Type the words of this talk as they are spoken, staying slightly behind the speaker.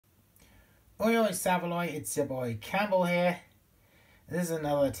Oi oi Savaloy, it's your boy Campbell here. This is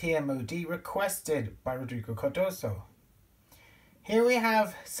another TMOD requested by Rodrigo Cardoso. Here we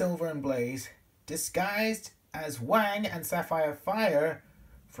have Silver and Blaze disguised as Wang and Sapphire Fire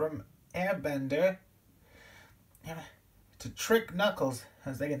from Airbender to trick Knuckles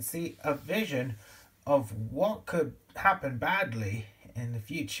as they can see a vision of what could happen badly in the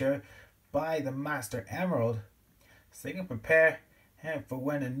future by the Master Emerald, so they can prepare for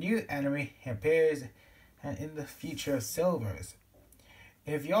when a new enemy appears in the future of Silvers.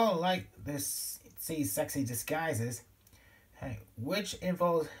 If y'all like this, see sexy disguises, which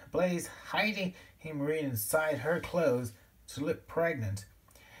involves Blaze hiding Marine inside her clothes to look pregnant,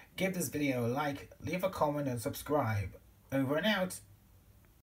 give this video a like, leave a comment and subscribe. Over and out.